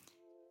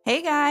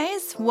Hey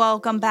guys,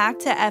 welcome back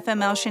to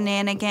FML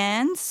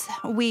Shenanigans.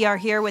 We are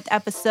here with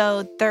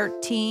episode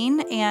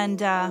 13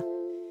 and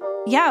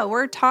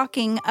we're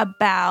talking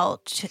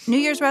about New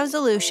Year's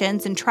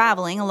resolutions and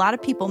traveling. A lot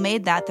of people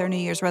made that their New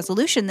Year's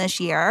resolution this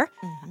year.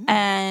 Mm-hmm.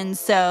 And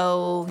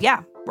so,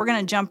 we're going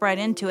to jump right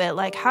into it.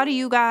 Like, how do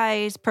you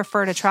guys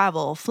prefer to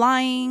travel?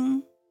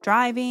 Flying?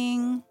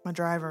 Driving? A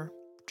driver.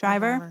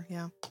 Driver?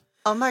 Yeah.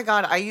 Oh my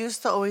God, I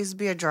used to always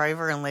be a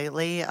driver, and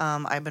lately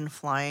I've been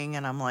flying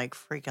and I'm like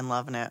freaking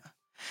loving it.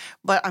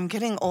 But I'm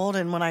getting old,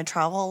 and when I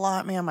travel a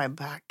lot, man, my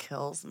back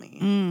kills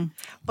me.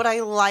 But I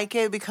like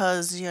it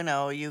because,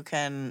 you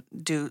can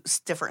do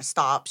different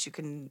stops. You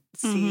can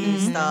see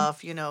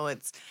stuff,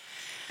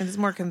 it's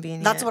more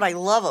convenient. That's what I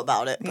love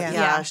about it. But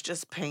Yeah. it's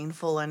just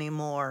painful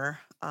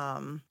anymore.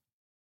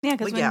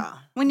 Because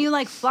when you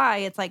like fly,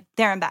 it's like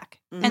there and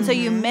back. Mm-hmm. And so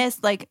you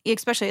miss like,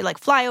 especially like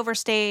flyover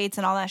states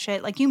and all that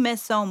shit. Like you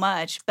miss so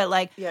much, but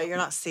like. Yeah, you're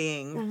not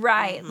seeing.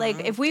 Right. Mm-hmm.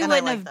 Like if we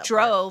wouldn't have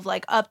drove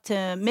like up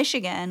to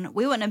Michigan,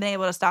 we wouldn't have been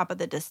able to stop at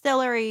the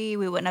distillery.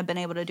 We wouldn't have been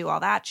able to do all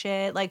that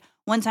shit. Like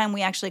one time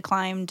we actually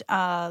climbed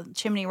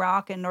Chimney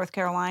Rock in North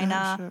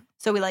Carolina. Oh,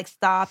 so we like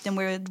stopped and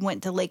we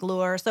went to Lake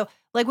Lure. So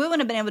like we wouldn't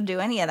have been able to do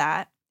any of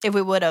that if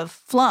we would have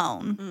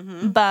flown.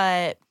 Mm-hmm.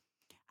 But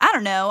I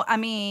don't know. I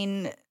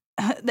mean,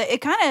 it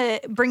kind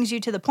of brings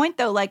you to the point,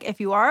 though, like, if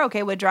you are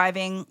okay with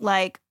driving,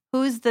 like,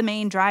 who's the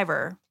main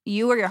driver?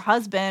 You or your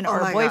husband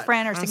or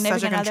boyfriend or significant other? I'm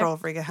such a control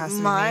freak. It has to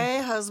be my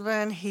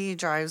husband, he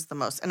drives the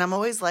most. And I'm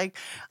always like,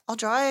 I'll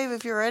drive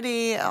if you're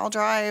ready. I'll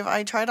drive.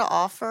 I try to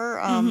offer,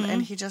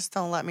 and he just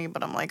don't let me.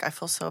 But I'm like, I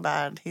feel so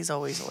bad. He's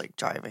always, like,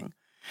 driving.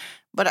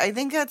 But I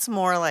think that's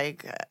more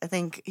like,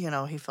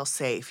 he feels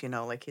safe,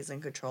 like he's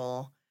in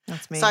control.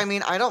 That's me. So, I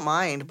mean, I don't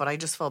mind, but I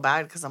just feel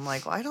bad because I'm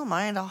like, well, I don't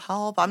mind. I'll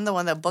help. I'm the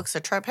one that books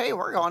a trip. Hey,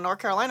 we're going to North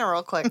Carolina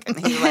real quick.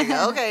 And he's like,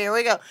 okay, here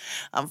we go.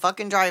 I'm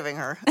fucking driving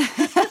her.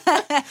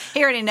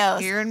 He already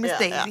knows. You're in Miss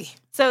Daisy. Yeah.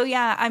 So,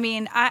 I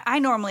mean, I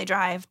normally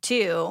drive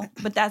too,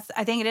 but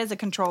I think it is a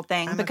control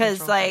thing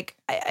because, like,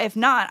 if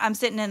not, I'm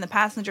sitting in the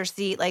passenger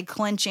seat, like,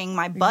 clenching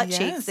my butt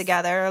cheeks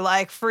together,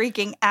 like,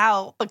 freaking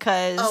out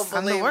because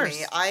I'm the worst.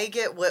 Me, I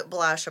get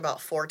whiplash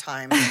about 4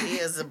 times. He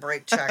is a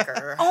brake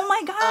checker. Oh,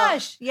 my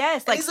gosh.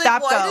 Yes. Like, he's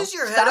stop, like, why does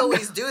your head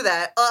always do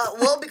that?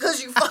 Well,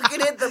 because you fucking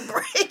hit the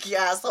brake, you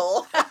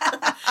asshole.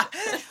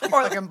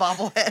 Or like a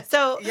bobblehead.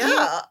 So,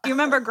 you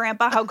remember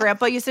Grandpa, how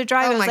Grandpa used to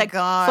drive? Oh, it was like,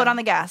 foot on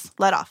the gas,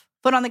 let off.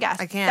 Foot on the gas.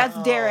 I can't.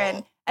 That's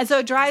Darren. And so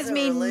it drives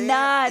me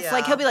nuts. Yeah.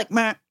 Like, he'll be like,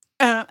 and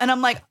I'm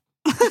like,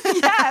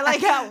 I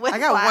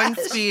got one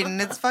speed,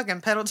 and it's fucking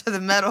pedal to the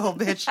metal,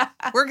 bitch.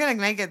 We're going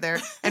to make it there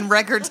in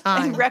record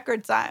time.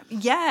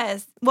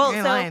 Yes.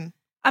 Well,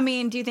 I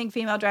mean, do you think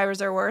female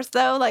drivers are worse,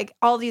 though? Like,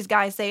 all these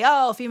guys say,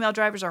 female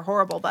drivers are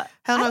horrible, but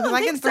hell no, because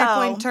I can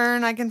 3-point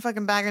turn. I can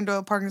fucking back into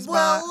a parking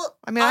spot. Well,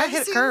 I mean, I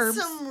hit curbs.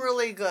 I've seen some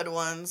really good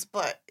ones,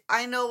 but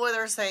I know what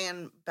they're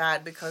saying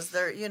bad because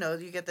they're, you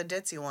get the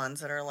ditzy ones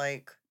that are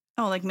like.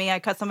 Oh, like me, I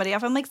cut somebody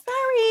off. I'm like,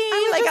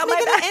 sorry. Like on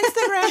my back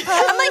Instagram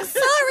post. I'm like,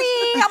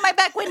 sorry. On my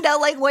back window,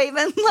 like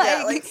waving.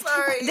 Like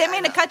sorry. Didn't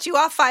mean to cut you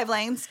off 5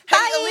 lanes. Hey,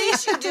 at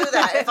least you do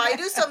that. If I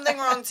do something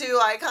wrong too,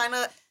 I kind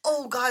of,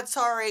 oh God,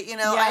 sorry.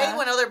 I hate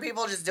when other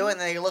people just do it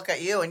and they look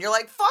at you and you're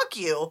like, fuck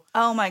you.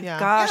 Oh my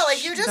gosh. Yeah,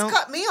 like you just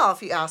cut me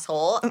off, you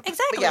asshole.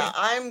 Exactly. But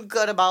I'm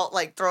good about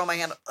like throwing my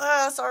hand,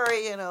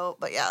 sorry,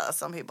 but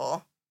some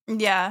people.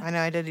 Yeah. I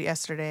know I did it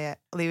yesterday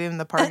leaving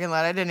the parking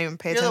lot. I didn't even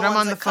pay attention. I'm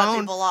on the phone. Cut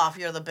people off.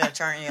 You're the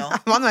bitch, aren't you?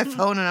 I'm on my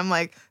phone and I'm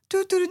like,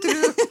 just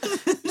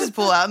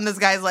pull out. And this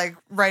guy's like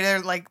right there,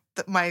 like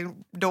my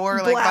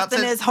door, like about to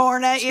his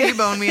horn at you.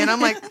 T-bone me. And I'm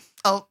like,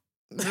 I'm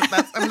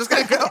just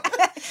going to go.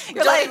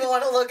 You don't even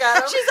want to look at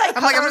him. She's like,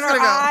 I'm just going to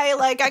go.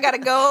 Like, I got to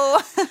go.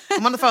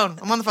 I'm on the phone.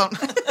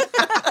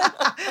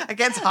 I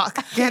can't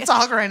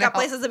talk. Right now. Got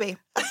places to be.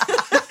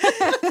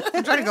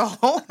 I'm trying to go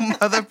home,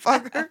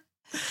 motherfucker.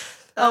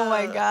 Oh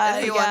my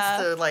God. He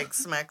wants to like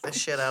smack the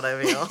shit out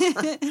of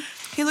you.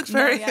 He looks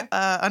very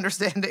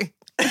understanding.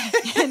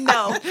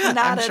 No,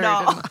 not at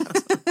all.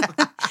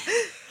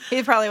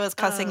 He probably was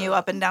cussing you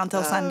up and down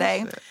till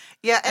Sunday. Shit.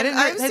 Yeah, and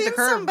I've seen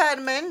some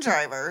bad men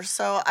drivers.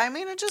 So, I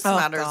mean, it just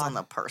matters on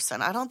the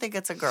person. I don't think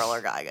it's a girl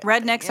or guy.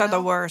 Rednecks are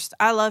the worst.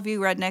 I love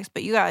you, rednecks,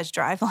 but you guys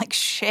drive like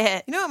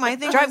shit. You know what my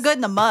thing Drive good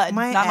in the mud,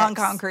 not on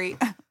concrete.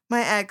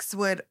 My ex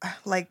would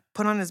like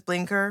put on his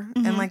blinker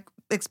and like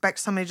expect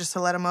somebody just to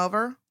let him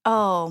over.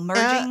 Oh,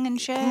 merging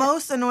and shit?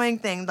 Most annoying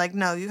thing, like,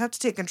 no, you have to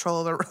take control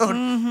of the road.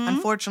 Mm-hmm.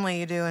 Unfortunately,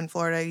 you do in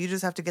Florida. You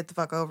just have to get the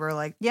fuck over.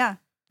 Like, yeah.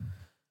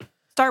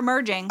 Start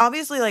merging.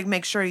 Obviously, like,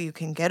 make sure you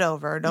can get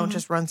over. Don't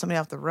just run somebody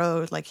off the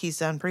road like he's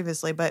done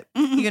previously. But,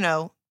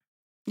 yeah.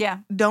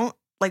 Don't,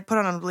 like, put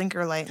on a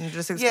blinker light and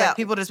just expect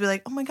people to just be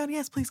like, oh, my God,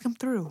 yes, please come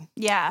through.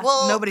 Yeah.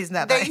 Well, nobody's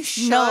that they nice.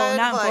 should, no,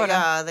 not in Florida.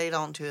 Yeah, they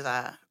don't do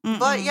that. Mm-mm.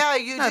 But, yeah,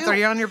 you do. Throw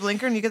you on your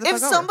blinker and you get the fuck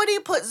over. If somebody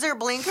puts their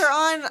blinker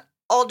on,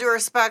 all due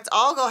respect,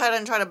 I'll go ahead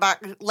and try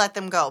to let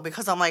them go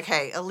because I'm like,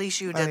 hey, at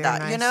least you did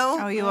that, nice. you know?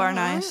 Oh, you are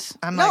nice.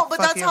 I'm but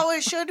that's how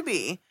it should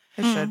be.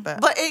 It should,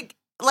 but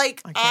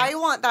Like, I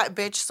want that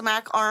bitch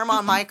smack arm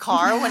on my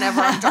car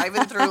whenever I'm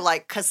driving through,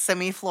 like,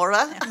 Kissimmee,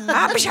 Florida.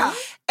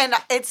 And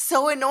it's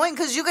so annoying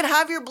because you can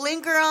have your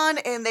blinker on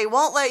and they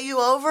won't let you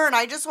over. And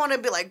I just want to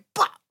be like,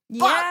 bop,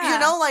 bop, you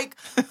know, like,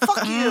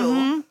 fuck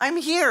you. I'm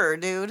here,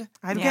 dude.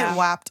 I'd get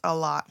whapped a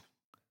lot.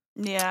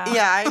 Yeah.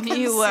 Yeah, I can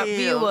you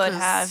see would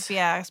have,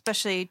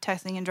 especially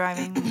texting and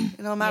driving.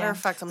 Matter of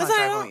fact, I'm not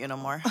driving with you no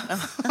more.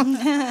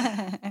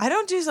 I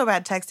don't do so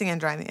bad texting and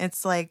driving.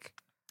 It's like...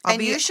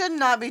 you should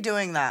not be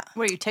doing that.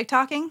 Were you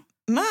TikToking?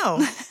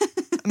 No.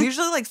 I'm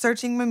usually like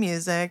searching my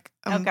music.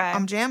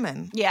 I'm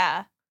jamming.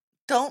 Yeah.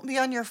 Don't be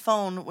on your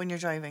phone when you're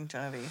driving,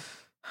 Genevieve.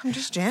 I'm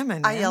just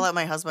jamming. I yell at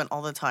my husband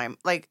all the time.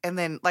 Like, and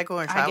then like when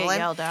we're traveling, I get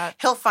yelled at.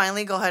 He'll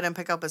finally go ahead and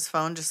pick up his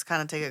phone, just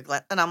kind of take a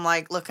glance. And I'm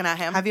like looking at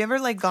him. Have you ever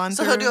like gone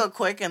through? So he'll do it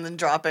quick and then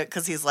drop it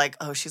because he's like,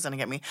 oh, she's going to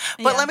get me.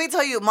 But let me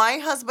tell you, my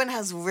husband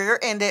has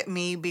rear-ended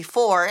me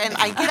before. And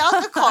I get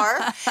out the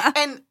car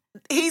and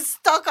he's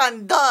stuck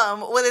on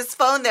dumb with his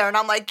phone there. And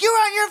I'm like, you're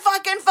on your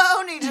fucking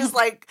phone. He just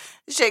like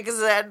shakes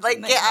his head like,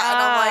 yeah. And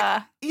I'm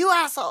like, you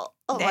asshole.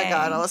 Oh my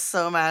God, I was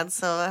so mad.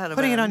 So I had to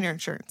putting it on your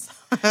insurance.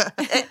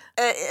 And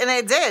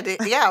it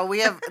did. Yeah,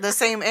 we have the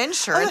same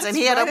insurance, and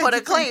he had to put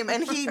a claim,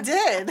 and he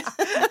did.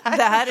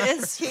 That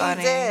is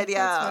funny. He did,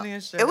 yeah. That's funny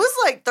as shit. It was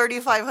like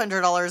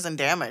 $3,500 in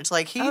damage.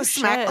 Like, he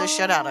smacked the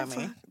shit out of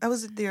me. That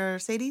was your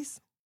Mercedes?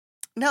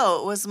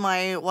 No, it was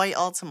my white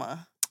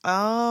Altima.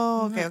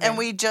 Oh, okay. And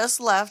we just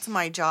left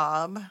my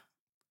job.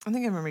 I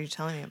think I remember you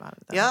telling me about it,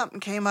 though. Yep,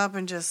 came up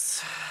and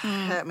just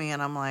hit me,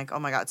 and I'm like, oh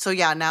my God. So,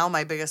 yeah, now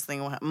my biggest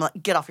thing, I'm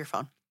like, get off your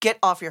phone. Get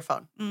off your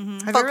phone.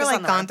 Mm-hmm. Have you ever,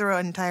 like, gone through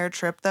an entire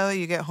trip, though?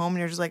 You get home, and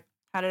you're just like,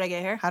 how did I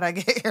get here? How did I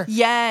get here?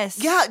 Yes.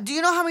 Yeah, do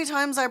you know how many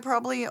times I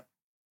probably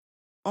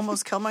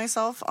almost killed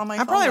myself on my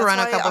phone? I probably run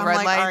a couple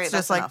red lights, right,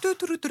 just like,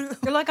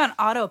 You're like on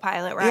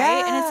autopilot, right?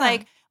 Yeah. And it's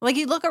like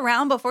you look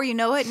around before you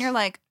know it, and you're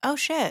like, "Oh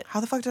shit,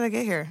 how the fuck did I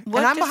get here?" What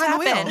and I'm just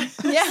behind happened?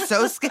 the wheel. Yeah,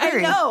 so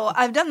scary. I know.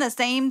 I've done the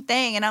same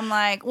thing, and I'm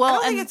like, well, I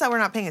don't think it's that we're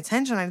not paying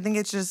attention. I think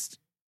it's just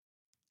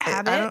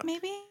habit,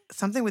 maybe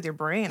something with your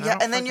brain. Yeah,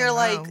 and then you're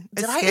like,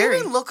 did I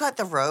even look at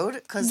the road?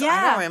 Because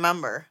I don't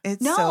remember.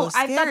 It's so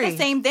scary. I've done the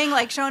same thing,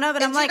 like showing up,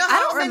 and I'm like, you know I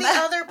don't how many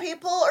remember. other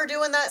people are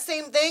doing that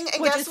same thing?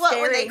 And Which guess is what?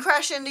 scary. When they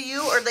crash into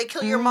you or they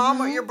kill your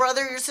mom or your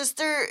brother, your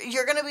sister,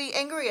 you're gonna be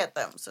angry at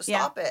them. So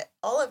stop it,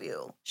 all of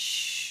you.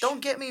 Shh. Don't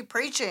get me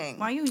preaching.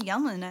 Why are you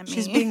yelling at me?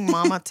 She's being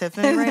Mama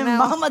Tiffany right now.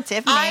 Mama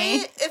Tiffany.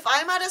 If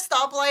I'm at a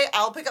stoplight,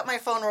 I'll pick up my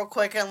phone real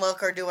quick and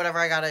look or do whatever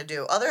I gotta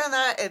do. Other than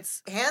that,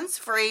 it's hands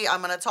free.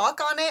 I'm gonna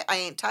talk on it. I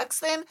ain't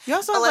texting. You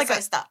also have unless like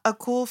I stop. a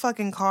cool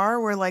fucking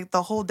car where like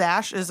the whole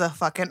dash is a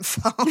fucking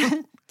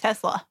phone.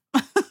 Tesla.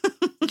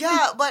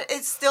 Yeah, but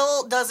it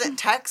still doesn't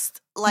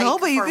text. Like, no,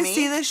 but you for can me.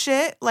 see this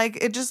shit.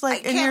 Like it just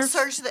like I in can't your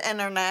search the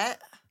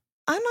internet.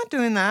 I'm not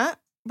doing that.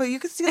 But you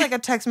could see like a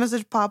text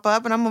message pop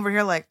up, and I'm over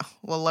here like,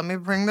 well, let me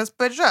bring this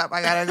bitch up.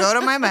 I gotta go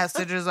to my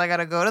messages. I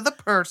gotta go to the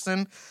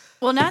person.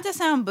 Well, not to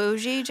sound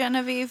bougie,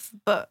 Genevieve,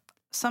 but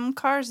some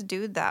cars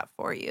do that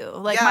for you.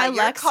 Like my your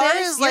Lexus car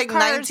is like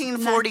car's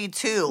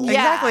 1942. Yeah.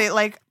 Exactly.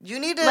 Like you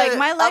need to like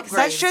my Lexus.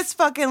 upgrade. that shit's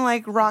fucking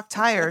like rock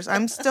tires.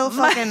 I'm still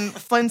fucking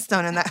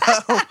Flintstone in that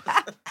hoe.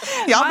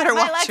 Y'all better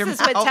my watch your Lexus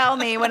mouth. would tell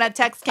me when a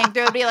text came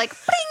through, it'd be like,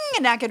 bing,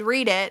 and I could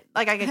read it.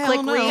 Like I could Hell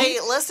click no. read. Hey,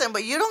 listen,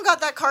 but you don't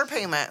got that car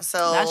payment,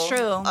 so That's true.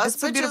 Us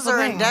It's a bitches beautiful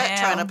are in thing. debt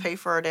Yeah. trying to pay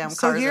for our damn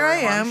So cars. here I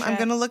every am. month. I'm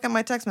gonna look at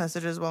my text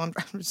messages while I'm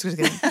just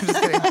kidding. I'm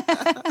just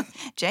kidding.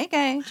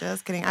 JK.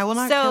 Just kidding. I will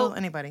not So- kill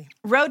anybody.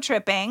 Road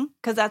tripping,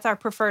 because that's our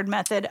preferred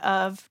method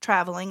of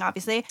traveling,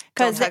 obviously.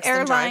 Because Don't the text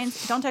and drive.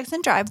 airlines don't text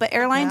and drive, but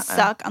airlines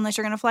suck unless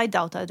you're going to fly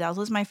Delta.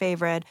 Delta's my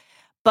favorite.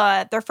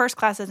 But their first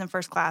class isn't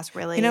first class,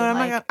 really. You know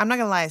what? I'm not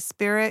gonna lie.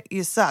 Spirit,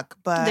 you suck,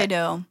 but They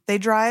do. They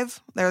drive.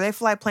 They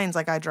fly planes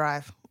like I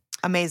drive.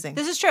 Amazing.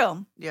 This is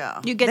true. Yeah.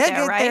 You get They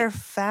there, get right? there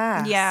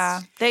fast. Yeah.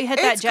 They hit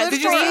that It's jet good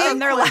stream for you.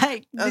 and they're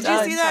like, Oh, Did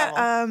you see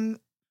that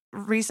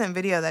recent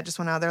video that just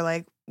went out? They're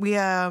like, we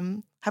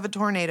have a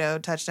tornado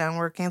touchdown.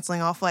 We're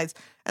canceling all flights,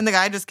 and the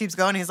guy just keeps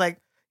going. He's like,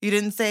 you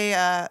didn't say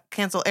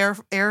cancel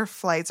air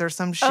flights or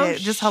some shit. Oh,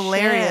 just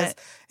hilarious. shit.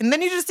 And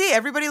then you just see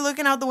everybody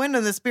looking out the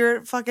window. The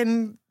Spirit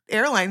fucking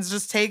airline's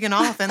just taking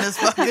off in this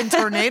fucking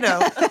tornado.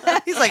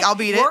 He's like, I'll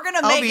beat it. We're going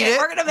to make it.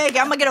 We're going to make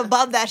it. I'm going to get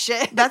above that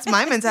shit. That's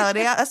my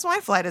mentality. That's my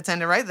flight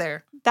attendant right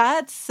there.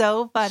 That's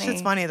so funny.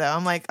 Shit's funny though.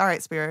 I'm like, all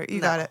right, Spirit,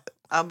 you got it.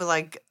 I'll be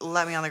like,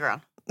 let me on the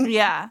ground.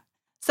 Yeah.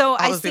 So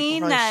I those people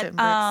seen probably that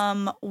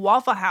shitting bricks.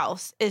 Waffle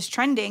House is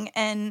trending,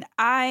 and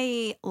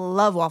I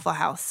love Waffle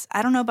House.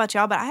 I don't know about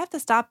y'all, but I have to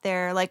stop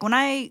there. Like when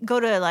I go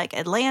to like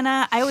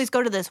Atlanta, I always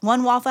go to this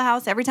one Waffle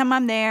House every time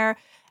I'm there.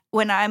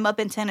 When I'm up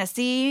in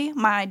Tennessee,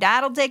 my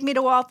dad will take me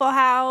to Waffle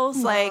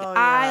House. Like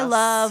I yes.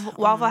 love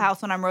Waffle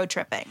House when I'm road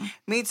tripping.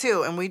 Me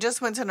too. And we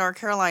just went to North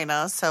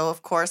Carolina. So,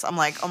 of course, I'm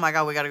like, oh my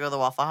God, we got to go to the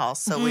Waffle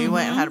House. So we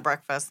went and had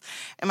breakfast.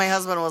 And my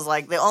husband was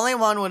like, the only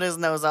one with his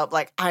nose up,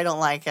 like, I don't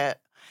like it.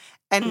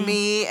 And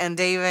me and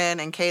David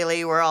and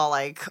Kaylee were all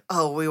like,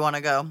 oh, we want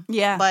to go.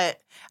 Yeah.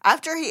 But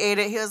After he ate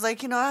it, he was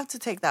like, I have to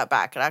take that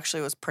back. It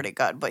actually was pretty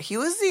good. But he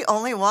was the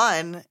only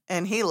one,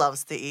 and he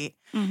loves to eat.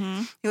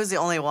 Mm-hmm. He was the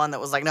only one that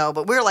was like, no.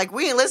 But we were like,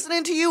 we ain't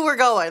listening to you. We're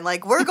going.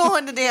 Like, we're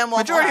going to damn Waffle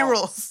Majority House.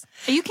 rules.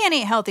 You can't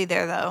eat healthy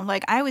there, though.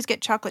 Like, I always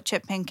get chocolate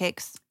chip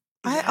pancakes.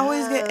 I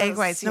always get egg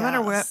whites, no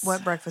matter yes.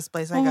 what breakfast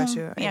place I go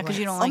to. Yeah, because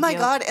you don't Oh like my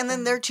yolk. God. And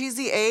then their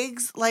cheesy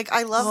eggs, like,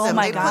 I love Oh them.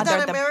 my They God, put that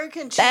they're the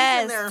American cheese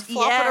in there and best.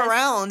 flop Yes. it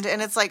around.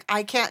 And it's like,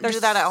 I can't do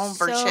that at home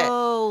for shit.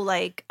 So,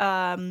 like,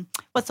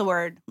 what's the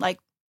word? Like,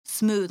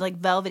 smooth, like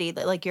velvety.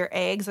 Like, your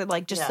eggs are,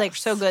 like, just, like,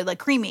 so good. Like,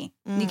 creamy.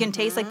 You can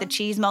taste, like, the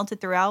cheese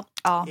melted throughout.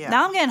 Oh, Yeah.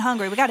 now I'm getting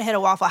hungry. We got to hit a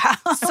Waffle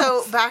House.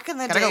 So back in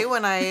the Gotta day go.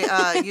 when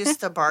I used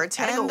to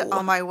bartend, go.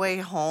 on my way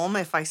home,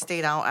 if I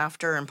stayed out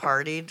after and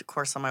partied, of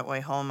course, on my way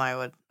home, I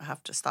would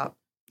have to stop.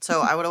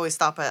 So I would always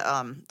stop at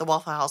the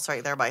Waffle House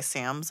right there by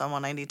Sam's on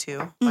 192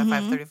 by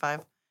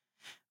 535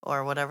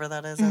 or whatever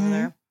that is over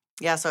there.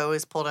 Yeah, so I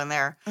always pulled in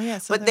there. Oh, yeah.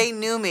 So But they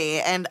knew me,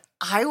 and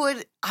I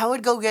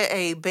would go get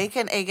a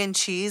bacon, egg, and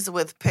cheese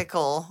with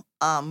pickle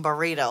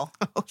burrito.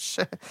 Oh,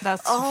 shit.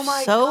 That's Oh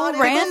my so God, it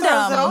was random.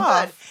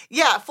 so good.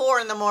 Yeah, 4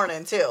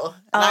 a.m. too.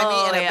 And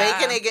I'm eating a yeah.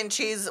 bacon, egg, and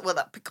cheese with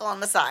a pickle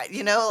on the side.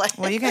 Like.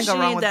 Well, you can't go She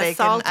wrong need with that bacon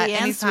salty at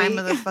and any time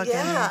of the sweet. fucking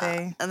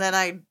day. And then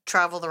I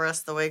travel the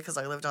rest of the way because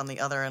I lived on the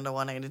other end of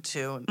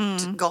 182 and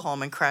to go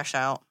home and crash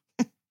out.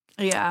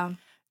 Yeah.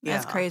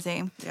 That's Yeah.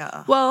 crazy.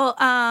 Yeah. Well,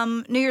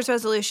 New Year's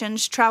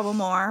resolutions, travel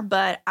more,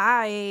 but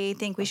I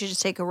think we should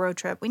just take a road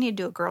trip. We need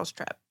to do a girls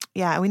trip.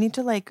 Yeah, we need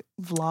to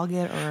vlog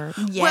it or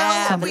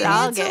Yeah, we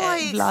vlog need to,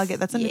 it. vlog it.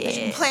 That's a new Yeah.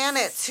 thing. Plan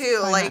it too,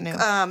 Probably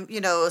not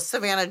like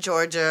Savannah,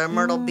 Georgia,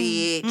 Myrtle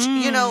Beach.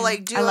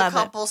 Like do I a love it.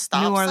 couple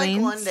stops, like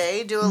Orleans. one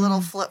day, do a little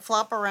flip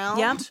flop around.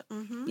 Yep.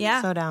 Mm-hmm.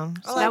 Yeah, So down.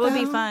 that would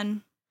be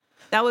fun.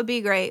 That would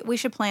be great. We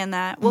should plan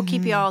that. We'll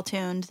keep you all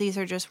tuned. These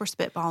are we're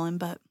spitballing,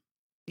 but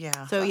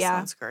Yeah. So, that yeah.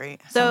 sounds great.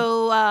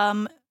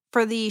 so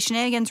for the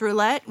shenanigans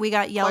roulette, we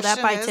got yelled at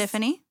Question by is-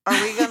 Tiffany. Are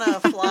we gonna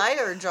fly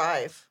or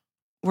drive?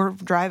 We're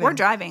driving. We're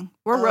driving.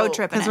 We're road Oh,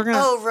 tripping. because we're it.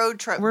 gonna. Road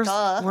trip. We're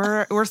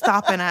Duh. we're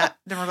stopping at.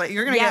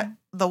 You're gonna Yeah. get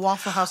the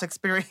Waffle House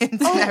experience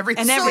in every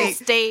in every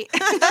state.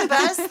 state. The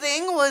best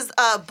thing was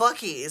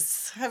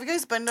Buc-ee's. Have you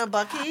guys been to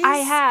Buc-ee's? I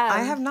have. I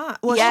have not.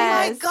 Well,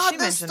 Yes. Oh my God, she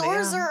the mentioned it,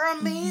 stores yeah. are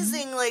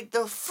amazing. Like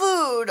the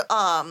food, It's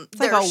like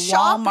their a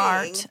shopping.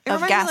 Walmart It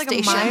of reminds gas me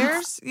stations. like a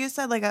Myers. You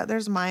said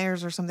there's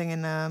Myers or something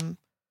in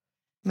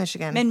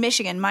Michigan. In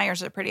Michigan,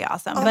 Myers are pretty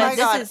awesome. Oh but my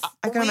this God. is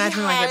I can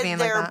imagine like it being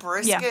like their that.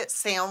 brisket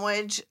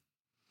sandwich.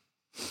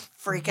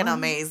 Freaking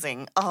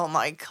amazing. Oh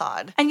my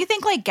God. and you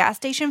think like gas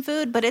station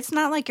food, but it's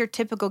not like your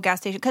typical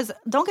gas station. Because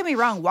don't get me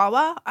wrong,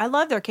 Wawa, I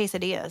love their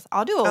quesadillas.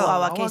 I'll do a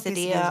Wawa Wawa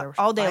quesadilla quesadillas are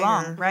all day fire.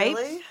 long, right?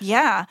 Really?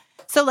 Yeah.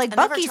 So like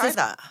I never Buc-ee's tried is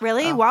that.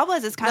 really Oh.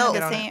 Wawa's is kind No. of Get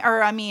the on same,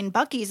 or I mean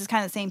Buc-ee's is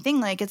kind of the same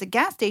thing. Like it's a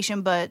gas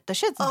station, but the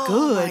shit's Oh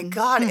good. my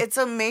God. It's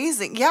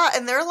amazing. Yeah.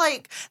 And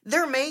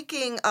they're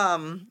making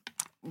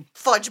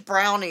fudge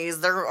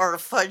brownies. Or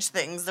fudge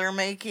things. They're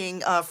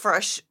making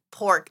fresh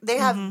pork. They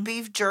have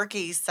beef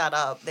jerky set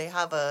up. They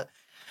have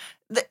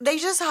they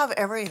just have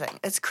everything.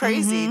 It's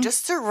crazy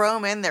just to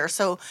roam in there.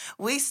 So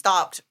we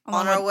stopped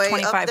Along on our with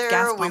way 25 up there.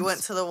 gas We pumps. went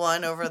to the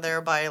one over there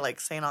by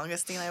like St.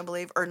 Augustine, I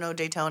believe, or no,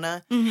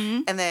 Daytona.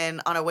 Mm-hmm. And then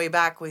on our way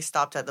back, we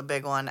stopped at the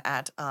big one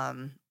at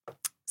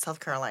South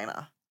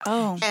Carolina.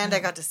 Oh, And I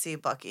got to see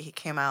Buc-ee. He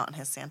came out in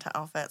his Santa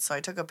outfit, so I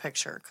took a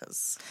picture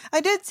because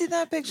I did see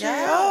that picture.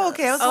 Yes. Oh,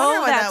 okay. I was Oh,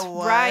 wondering what that's that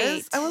was.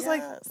 right. I was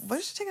like, Yes. what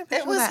is she taking a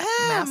picture it was of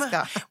that him.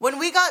 mascot? When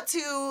we got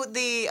to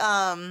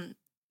the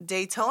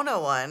Daytona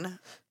one,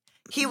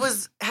 he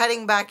was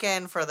heading back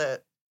in for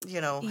the his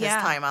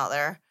Yeah. time out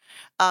there.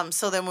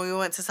 So then when we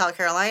went to South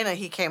Carolina,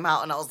 he came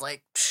out, and I was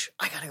like,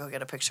 I gotta go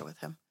get a picture with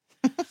him.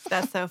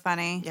 that's so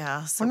funny.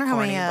 Yeah, so Wonder how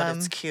corny, many but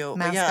it's cute.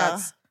 But yeah.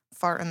 mascots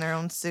fart in their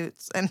own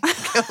suits and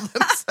kill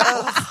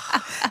themselves.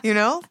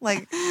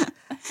 Like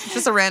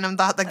just a random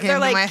thought that came They're to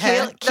like my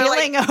head.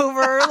 keeling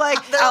over,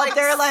 like They're out like-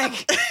 there,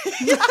 like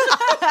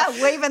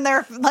waving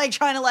their, like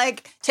trying to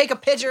like take a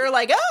picture,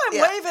 like I'm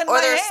Yeah. waving Or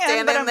my they're hand,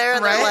 standing but I'm- there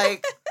and they're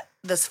Right? like,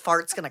 this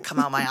fart's gonna come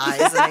out my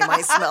eyes and they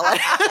might smell it.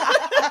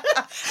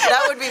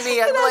 That would be me.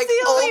 I'm That's like,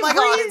 the oh only my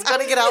God, breeze. it's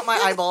gonna get out my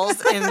eyeballs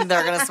and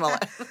they're gonna smell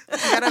it. We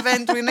got a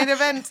vent. We need a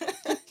vent.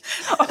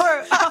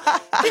 or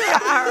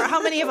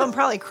how many of them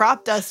probably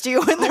crop dust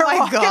you when they're my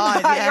walking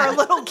God, by, yeah. or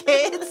little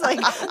kids, like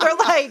they're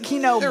like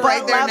They're butt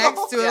right there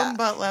level. next to him, Yeah.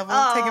 butt level,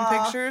 taking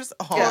Aw. pictures.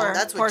 Oh, Yeah,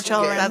 that's poor what you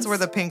children. get. that's where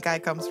the pink eye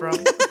comes from.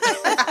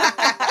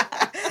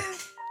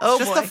 Oh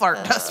Just boy. the fart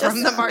dust Just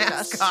from the the fart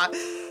dust. mascot.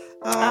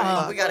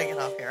 Oh, We gotta get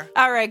off here.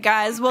 All right,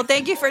 guys. Well,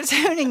 thank you for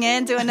tuning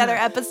in to another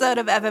episode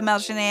of FML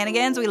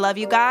Shenanigans. We love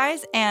you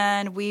guys,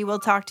 and we will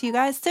talk to you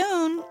guys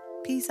soon.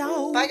 peace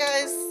out. Bye,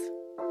 guys.